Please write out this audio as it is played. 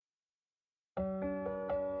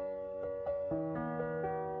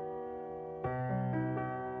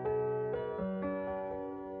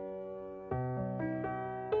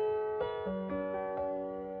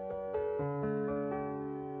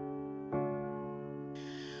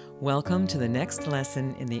Welcome to the next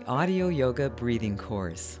lesson in the Audio Yoga Breathing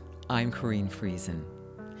course. I'm Corrine Friesen.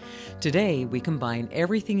 Today, we combine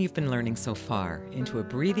everything you've been learning so far into a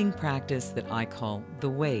breathing practice that I call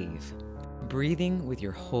the wave, breathing with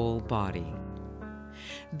your whole body.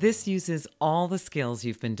 This uses all the skills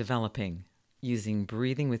you've been developing, using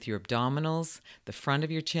breathing with your abdominals, the front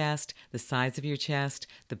of your chest, the sides of your chest,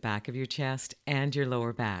 the back of your chest, and your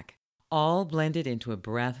lower back, all blended into a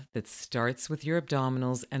breath that starts with your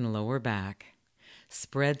abdominals and lower back,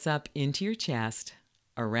 spreads up into your chest,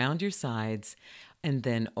 around your sides, and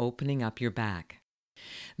then opening up your back.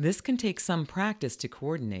 This can take some practice to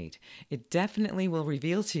coordinate. It definitely will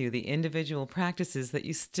reveal to you the individual practices that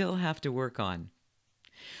you still have to work on.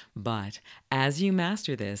 But as you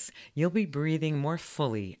master this, you'll be breathing more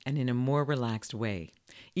fully and in a more relaxed way,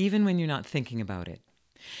 even when you're not thinking about it.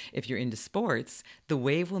 If you're into sports, the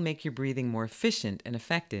wave will make your breathing more efficient and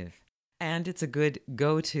effective. And it's a good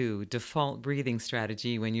go-to default breathing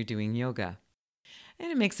strategy when you're doing yoga.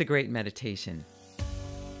 And it makes a great meditation.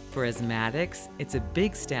 For asthmatics, it's a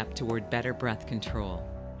big step toward better breath control.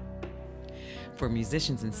 For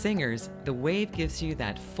musicians and singers, the wave gives you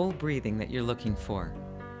that full breathing that you're looking for.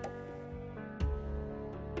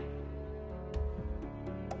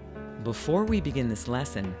 Before we begin this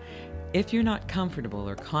lesson, if you're not comfortable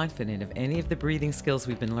or confident of any of the breathing skills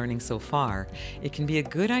we've been learning so far, it can be a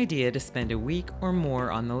good idea to spend a week or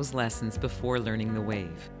more on those lessons before learning the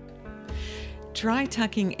wave. Try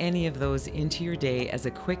tucking any of those into your day as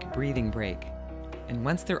a quick breathing break. And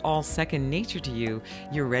once they're all second nature to you,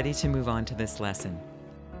 you're ready to move on to this lesson.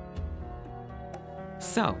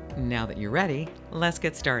 So, now that you're ready, let's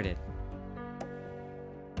get started.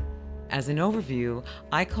 As an overview,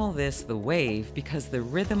 I call this the wave because the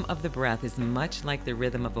rhythm of the breath is much like the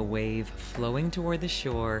rhythm of a wave flowing toward the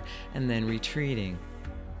shore and then retreating.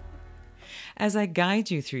 As I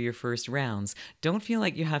guide you through your first rounds, don't feel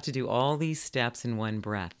like you have to do all these steps in one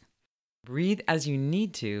breath. Breathe as you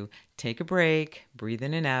need to, take a break, breathe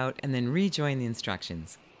in and out, and then rejoin the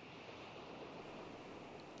instructions.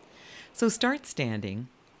 So start standing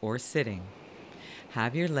or sitting.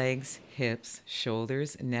 Have your legs, hips,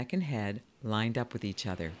 shoulders, neck, and head lined up with each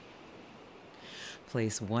other.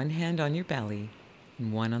 Place one hand on your belly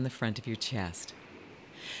and one on the front of your chest.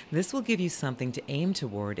 This will give you something to aim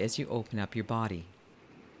toward as you open up your body.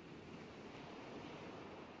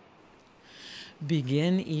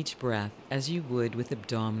 Begin each breath as you would with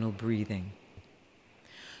abdominal breathing.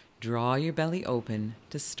 Draw your belly open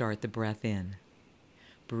to start the breath in,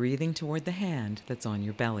 breathing toward the hand that's on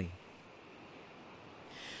your belly.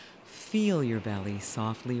 Feel your belly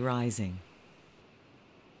softly rising.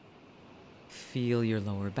 Feel your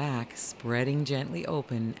lower back spreading gently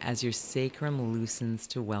open as your sacrum loosens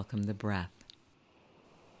to welcome the breath.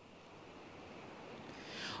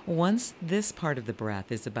 Once this part of the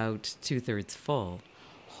breath is about 2/3 full,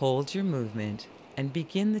 hold your movement and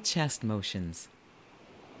begin the chest motions.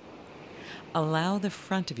 Allow the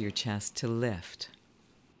front of your chest to lift.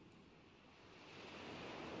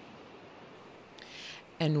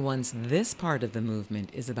 And once this part of the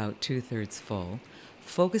movement is about 2/3 full,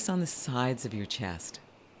 focus on the sides of your chest.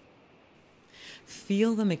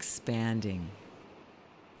 Feel them expanding,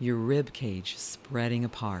 your rib cage spreading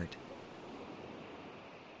apart.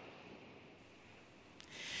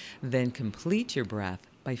 Then complete your breath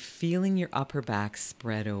by feeling your upper back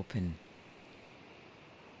spread open.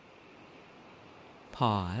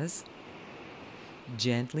 Pause,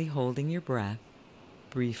 gently holding your breath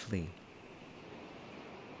briefly.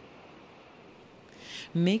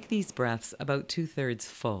 Make these breaths about 2/3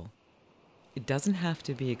 full. It doesn't have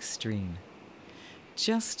to be extreme.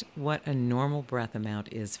 Just what a normal breath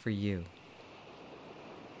amount is for you.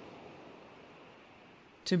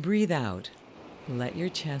 To breathe out, let your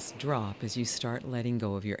chest drop as you start letting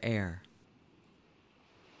go of your air.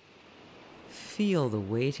 Feel the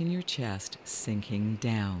weight in your chest sinking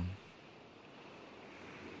down.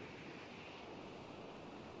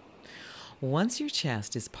 Once your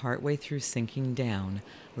chest is partway through sinking down,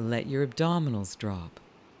 let your abdominals drop.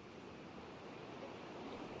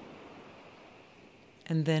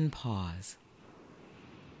 And then pause.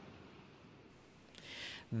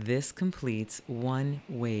 This completes one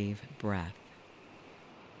wave breath.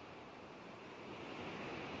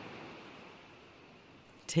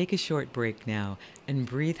 Take a short break now and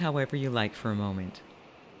breathe however you like for a moment.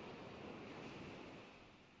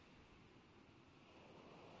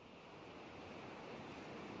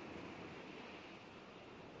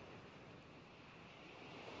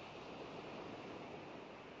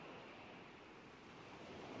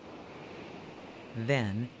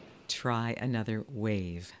 Then try another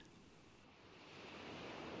wave.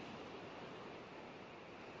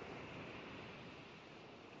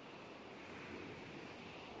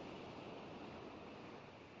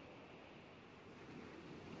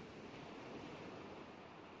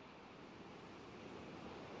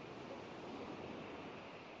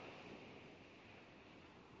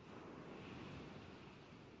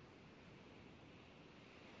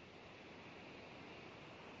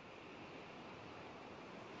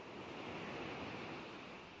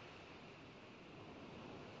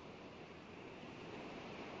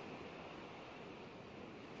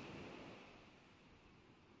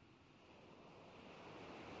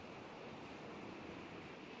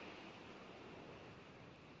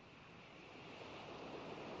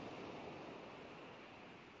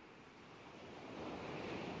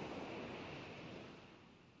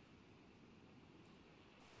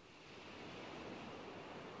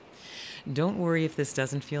 Don't worry if this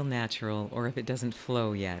doesn't feel natural or if it doesn't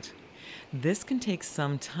flow yet. This can take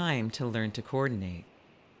some time to learn to coordinate.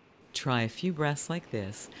 Try a few breaths like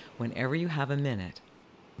this whenever you have a minute.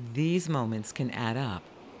 These moments can add up.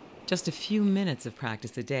 Just a few minutes of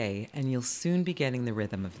practice a day, and you'll soon be getting the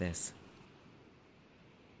rhythm of this.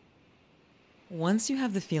 Once you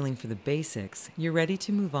have the feeling for the basics, you're ready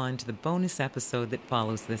to move on to the bonus episode that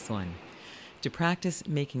follows this one, to practice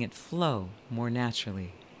making it flow more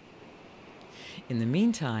naturally. In the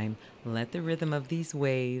meantime, let the rhythm of these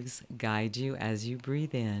waves guide you as you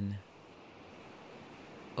breathe in,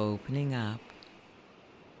 opening up,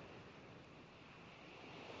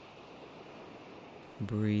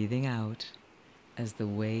 breathing out as the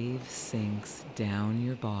wave sinks down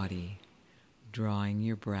your body, drawing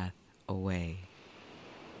your breath away.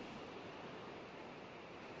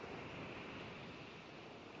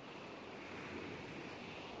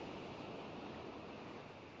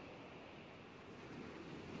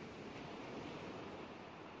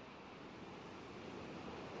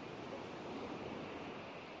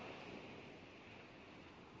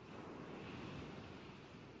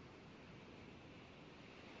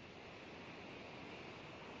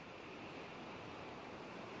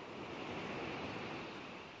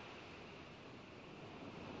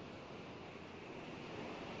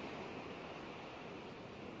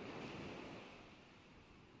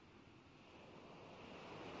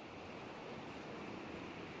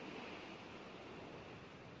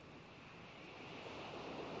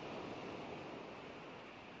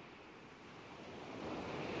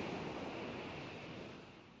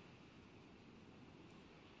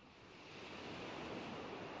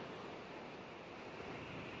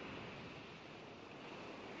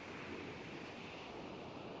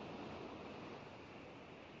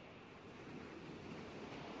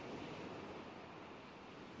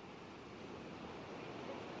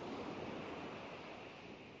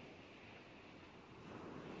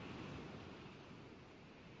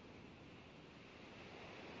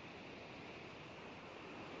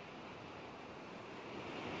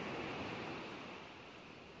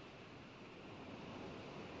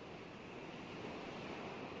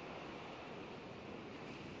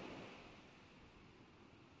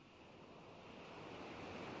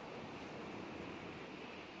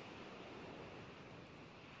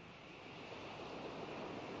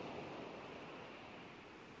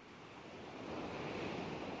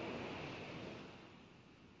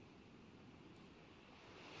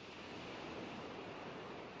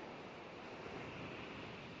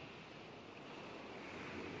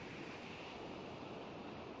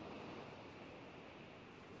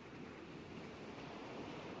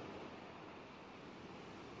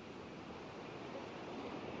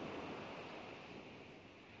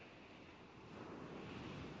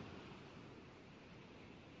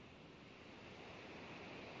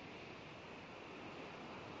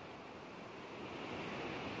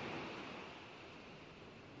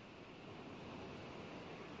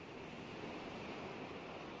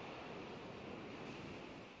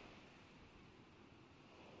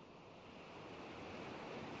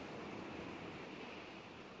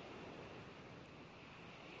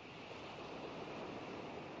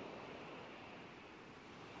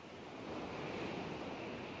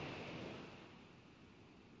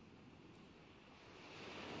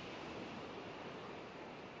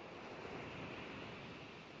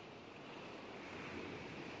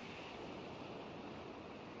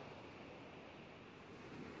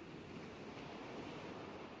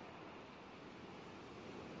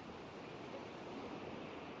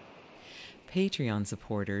 Patreon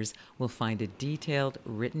supporters will find a detailed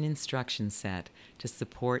written instruction set to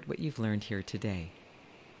support what you've learned here today.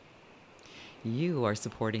 You are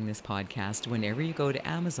supporting this podcast whenever you go to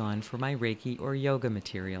Amazon for my Reiki or yoga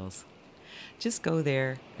materials. Just go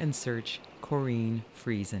there and search Corrine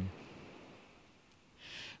Friesen.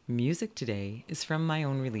 Music today is from my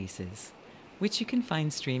own releases, which you can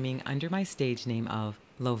find streaming under my stage name of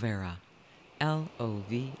Lovera, L-O-V-A-R-R-A.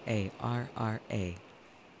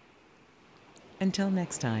 Until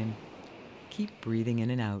next time, keep breathing in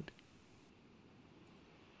and out.